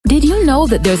Did you know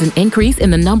that there's an increase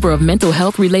in the number of mental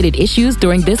health-related issues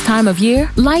during this time of year?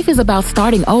 Life is about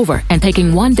starting over and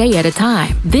taking one day at a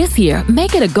time. This year,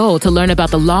 make it a goal to learn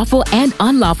about the lawful and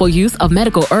unlawful use of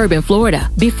medical herb in Florida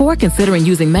before considering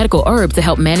using medical herb to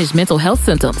help manage mental health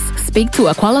symptoms. Speak to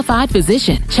a qualified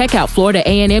physician. Check out Florida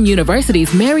A&M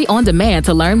University's Mary on Demand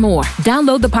to learn more.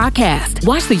 Download the podcast,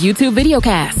 watch the YouTube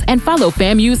videocast, and follow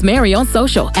FAMU's Mary on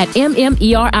social at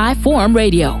MMERI Forum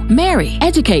Radio. Mary,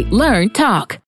 educate, learn, talk.